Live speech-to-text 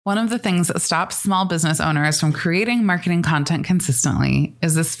One of the things that stops small business owners from creating marketing content consistently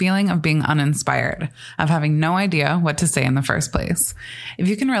is this feeling of being uninspired, of having no idea what to say in the first place. If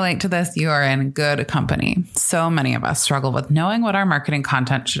you can relate to this, you are in good company. So many of us struggle with knowing what our marketing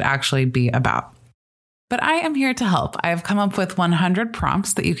content should actually be about. But I am here to help. I have come up with 100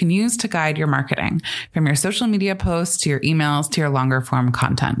 prompts that you can use to guide your marketing, from your social media posts to your emails to your longer form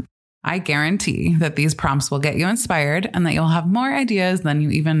content. I guarantee that these prompts will get you inspired and that you'll have more ideas than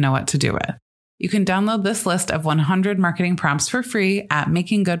you even know what to do with. You can download this list of 100 marketing prompts for free at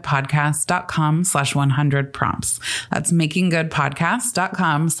makinggoodpodcast.com/100 prompts. That's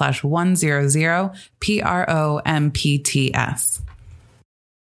makinggoodpodcast.com/100 PROMPTS.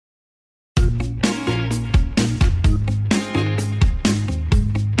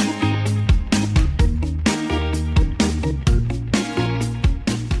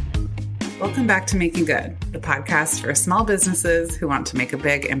 Welcome back to Making Good, the podcast for small businesses who want to make a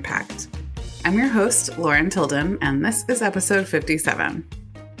big impact. I'm your host, Lauren Tilden, and this is episode 57.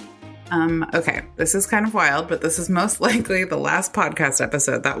 Okay, this is kind of wild, but this is most likely the last podcast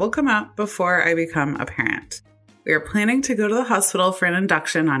episode that will come out before I become a parent. We are planning to go to the hospital for an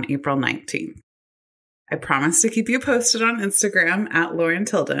induction on April 19th. I promise to keep you posted on Instagram at Lauren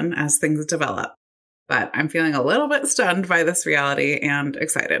Tilden as things develop, but I'm feeling a little bit stunned by this reality and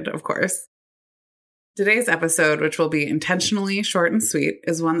excited, of course. Today's episode, which will be intentionally short and sweet,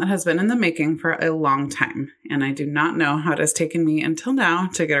 is one that has been in the making for a long time, and I do not know how it has taken me until now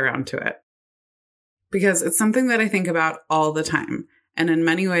to get around to it. Because it's something that I think about all the time, and in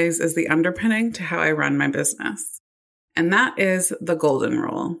many ways is the underpinning to how I run my business. And that is the golden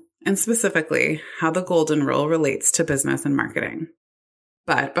rule, and specifically how the golden rule relates to business and marketing.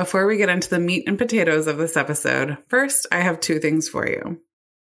 But before we get into the meat and potatoes of this episode, first I have two things for you.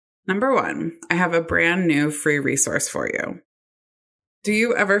 Number one, I have a brand new free resource for you. Do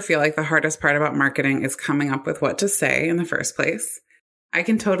you ever feel like the hardest part about marketing is coming up with what to say in the first place? I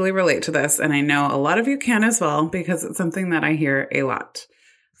can totally relate to this, and I know a lot of you can as well because it's something that I hear a lot.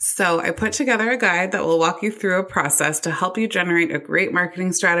 So I put together a guide that will walk you through a process to help you generate a great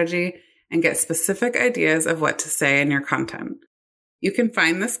marketing strategy and get specific ideas of what to say in your content. You can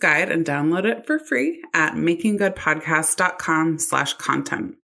find this guide and download it for free at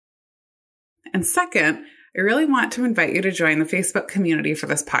makinggoodpodcast.com/content. And second, I really want to invite you to join the Facebook community for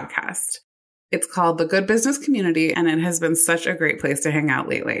this podcast. It's called the Good Business Community, and it has been such a great place to hang out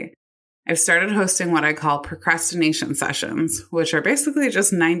lately. I've started hosting what I call procrastination sessions, which are basically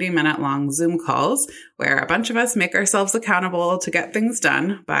just 90-minute long Zoom calls where a bunch of us make ourselves accountable to get things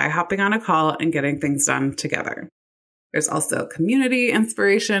done by hopping on a call and getting things done together. There's also community,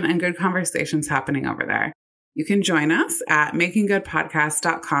 inspiration, and good conversations happening over there. You can join us at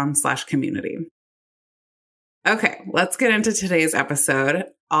makinggoodpodcast.com/community. Okay, let's get into today's episode,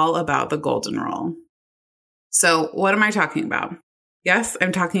 all about the golden rule. So what am I talking about? Yes,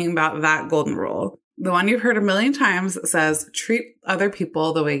 I'm talking about that golden rule. The one you've heard a million times that says, treat other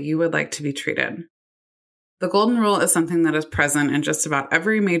people the way you would like to be treated. The golden rule is something that is present in just about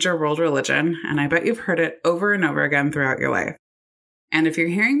every major world religion, and I bet you've heard it over and over again throughout your life. And if you're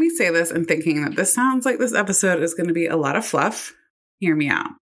hearing me say this and thinking that this sounds like this episode is going to be a lot of fluff, hear me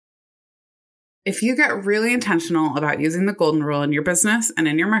out. If you get really intentional about using the golden rule in your business and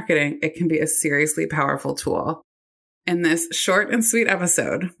in your marketing, it can be a seriously powerful tool. In this short and sweet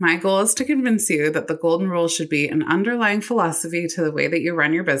episode, my goal is to convince you that the golden rule should be an underlying philosophy to the way that you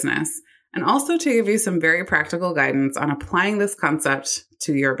run your business, and also to give you some very practical guidance on applying this concept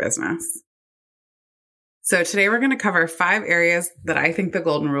to your business. So today we're going to cover 5 areas that I think the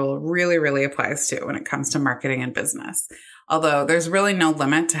golden rule really, really applies to when it comes to marketing and business. Although there's really no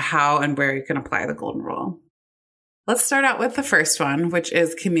limit to how and where you can apply the golden rule. Let's start out with the first one, which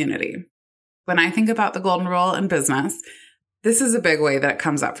is community. When I think about the golden rule in business, this is a big way that it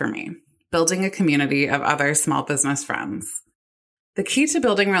comes up for me, building a community of other small business friends. The key to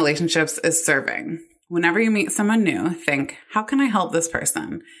building relationships is serving. Whenever you meet someone new, think, how can I help this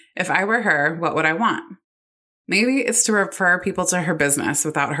person? If I were her, what would I want? Maybe it's to refer people to her business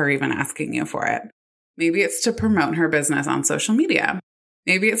without her even asking you for it. Maybe it's to promote her business on social media.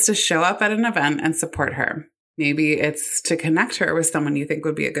 Maybe it's to show up at an event and support her. Maybe it's to connect her with someone you think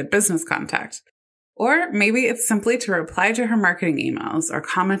would be a good business contact. Or maybe it's simply to reply to her marketing emails or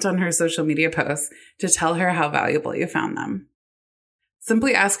comment on her social media posts to tell her how valuable you found them.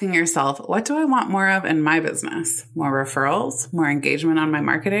 Simply asking yourself, what do I want more of in my business? More referrals, more engagement on my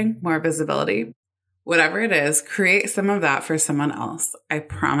marketing, more visibility? Whatever it is, create some of that for someone else. I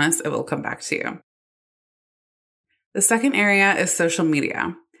promise it will come back to you. The second area is social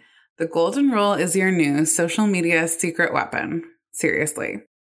media. The golden rule is your new social media secret weapon. Seriously.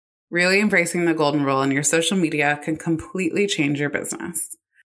 Really embracing the golden rule in your social media can completely change your business.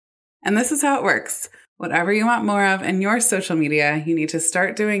 And this is how it works. Whatever you want more of in your social media, you need to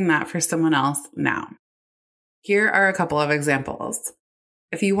start doing that for someone else now. Here are a couple of examples.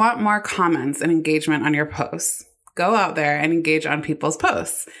 If you want more comments and engagement on your posts, go out there and engage on people's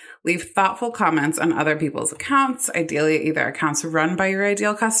posts. Leave thoughtful comments on other people's accounts, ideally either accounts run by your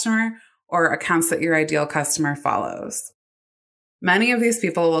ideal customer or accounts that your ideal customer follows. Many of these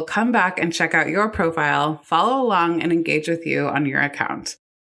people will come back and check out your profile, follow along, and engage with you on your account.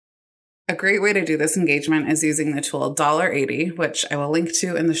 A great way to do this engagement is using the tool $80, which I will link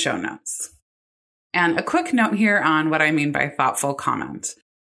to in the show notes. And a quick note here on what I mean by thoughtful comment.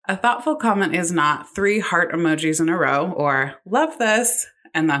 A thoughtful comment is not 3 heart emojis in a row or love this,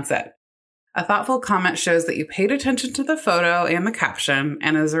 and that's it. A thoughtful comment shows that you paid attention to the photo and the caption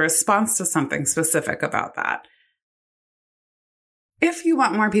and is a response to something specific about that. If you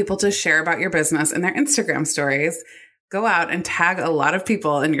want more people to share about your business in their Instagram stories, go out and tag a lot of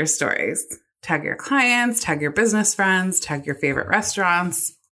people in your stories. Tag your clients, tag your business friends, tag your favorite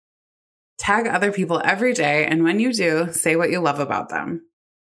restaurants. Tag other people every day, and when you do, say what you love about them.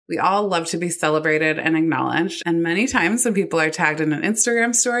 We all love to be celebrated and acknowledged, and many times when people are tagged in an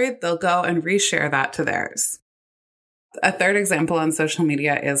Instagram story, they'll go and reshare that to theirs. A third example on social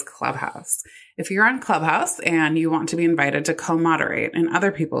media is Clubhouse. If you're on Clubhouse and you want to be invited to co-moderate in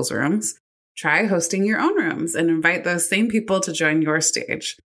other people's rooms, try hosting your own rooms and invite those same people to join your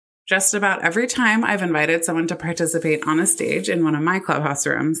stage. Just about every time I've invited someone to participate on a stage in one of my Clubhouse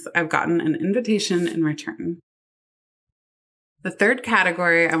rooms, I've gotten an invitation in return. The third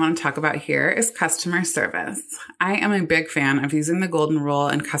category I want to talk about here is customer service. I am a big fan of using the golden rule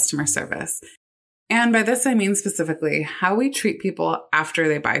in customer service. And by this, I mean specifically how we treat people after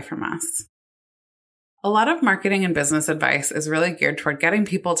they buy from us. A lot of marketing and business advice is really geared toward getting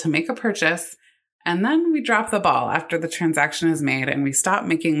people to make a purchase, and then we drop the ball after the transaction is made and we stop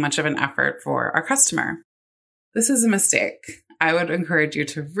making much of an effort for our customer. This is a mistake. I would encourage you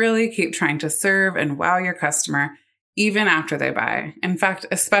to really keep trying to serve and wow your customer even after they buy. In fact,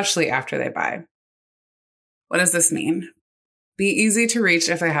 especially after they buy. What does this mean? Be easy to reach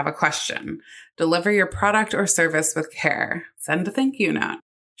if they have a question. Deliver your product or service with care. Send a thank you note.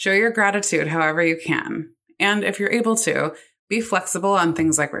 Show your gratitude however you can. And if you're able to, be flexible on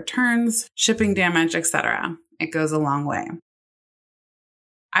things like returns, shipping damage, etc. It goes a long way.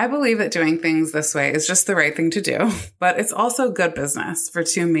 I believe that doing things this way is just the right thing to do, but it's also good business for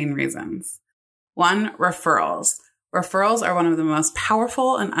 2 main reasons. 1, referrals. Referrals are one of the most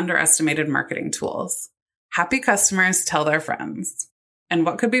powerful and underestimated marketing tools. Happy customers tell their friends. And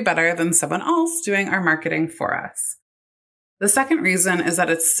what could be better than someone else doing our marketing for us? The second reason is that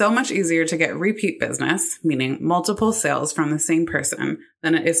it's so much easier to get repeat business, meaning multiple sales from the same person,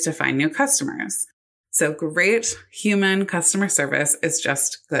 than it is to find new customers. So great human customer service is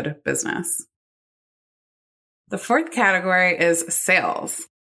just good business. The fourth category is sales.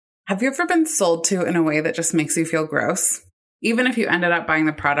 Have you ever been sold to in a way that just makes you feel gross? Even if you ended up buying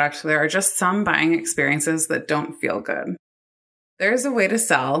the product, there are just some buying experiences that don't feel good. There is a way to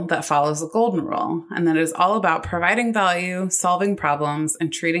sell that follows the golden rule, and that is all about providing value, solving problems,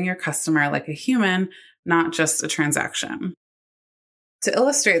 and treating your customer like a human, not just a transaction. To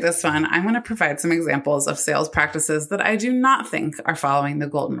illustrate this one, I'm going to provide some examples of sales practices that I do not think are following the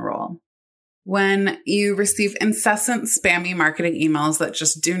golden rule. When you receive incessant spammy marketing emails that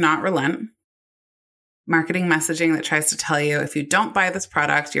just do not relent, marketing messaging that tries to tell you if you don't buy this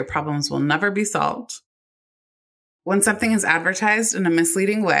product, your problems will never be solved, when something is advertised in a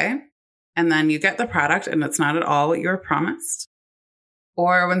misleading way, and then you get the product and it's not at all what you were promised,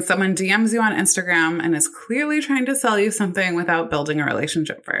 or when someone DMs you on Instagram and is clearly trying to sell you something without building a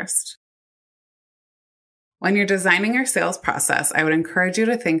relationship first. When you're designing your sales process, I would encourage you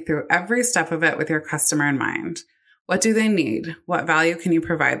to think through every step of it with your customer in mind. What do they need? What value can you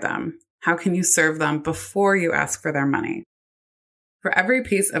provide them? How can you serve them before you ask for their money? For every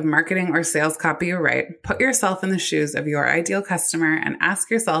piece of marketing or sales copy you write, put yourself in the shoes of your ideal customer and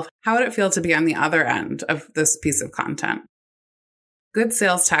ask yourself, how would it feel to be on the other end of this piece of content? Good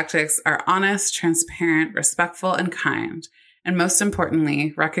sales tactics are honest, transparent, respectful, and kind. And most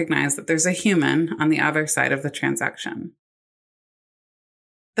importantly, recognize that there's a human on the other side of the transaction.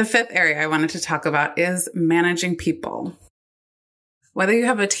 The fifth area I wanted to talk about is managing people. Whether you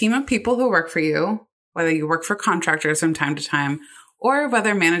have a team of people who work for you, whether you work for contractors from time to time, or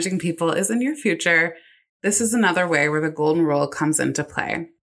whether managing people is in your future, this is another way where the golden rule comes into play.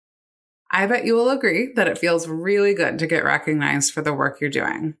 I bet you will agree that it feels really good to get recognized for the work you're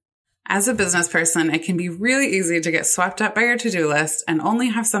doing. As a business person, it can be really easy to get swept up by your to-do list and only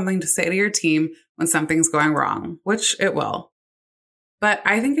have something to say to your team when something's going wrong, which it will. But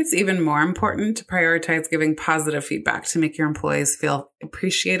I think it's even more important to prioritize giving positive feedback to make your employees feel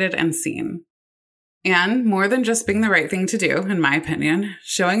appreciated and seen. And more than just being the right thing to do, in my opinion,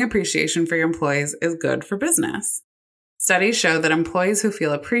 showing appreciation for your employees is good for business. Studies show that employees who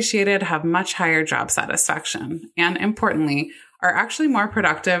feel appreciated have much higher job satisfaction and, importantly, are actually more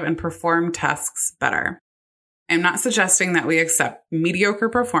productive and perform tasks better. I'm not suggesting that we accept mediocre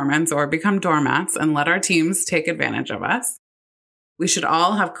performance or become doormats and let our teams take advantage of us. We should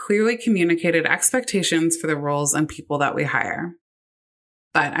all have clearly communicated expectations for the roles and people that we hire.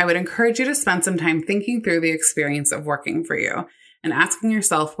 But I would encourage you to spend some time thinking through the experience of working for you and asking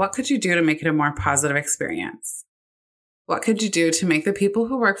yourself, what could you do to make it a more positive experience? What could you do to make the people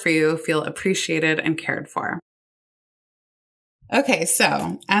who work for you feel appreciated and cared for? Okay,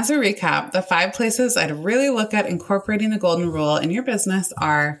 so as a recap, the 5 places I'd really look at incorporating the golden rule in your business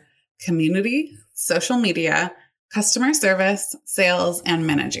are community, social media, customer service, sales, and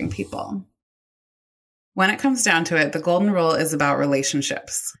managing people. When it comes down to it, the golden rule is about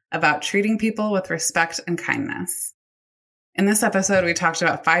relationships, about treating people with respect and kindness. In this episode, we talked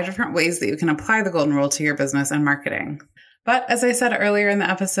about 5 different ways that you can apply the golden rule to your business and marketing. But as I said earlier in the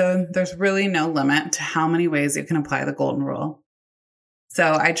episode, there's really no limit to how many ways you can apply the golden rule.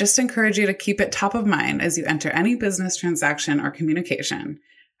 So I just encourage you to keep it top of mind as you enter any business transaction or communication.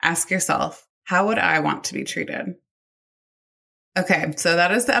 Ask yourself, how would I want to be treated? Okay, so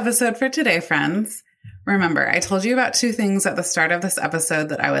that is the episode for today, friends. Remember, I told you about 2 things at the start of this episode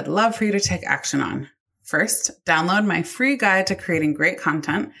that I would love for you to take action on. First, download my free guide to creating great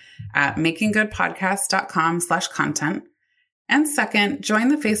content at makinggoodpodcast.com/content. And second, join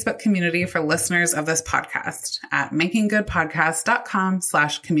the Facebook community for listeners of this podcast at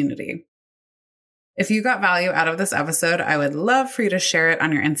makinggoodpodcast.com/community. If you got value out of this episode, I would love for you to share it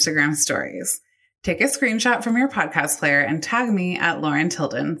on your Instagram stories. Take a screenshot from your podcast player and tag me at Lauren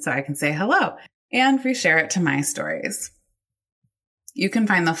Tilden so I can say hello and reshare it to my stories. You can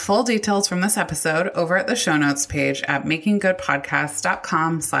find the full details from this episode over at the show notes page at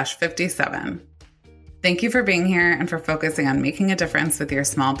makinggoodpodcast.com/57. Thank you for being here and for focusing on making a difference with your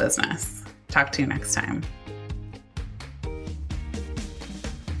small business. Talk to you next time.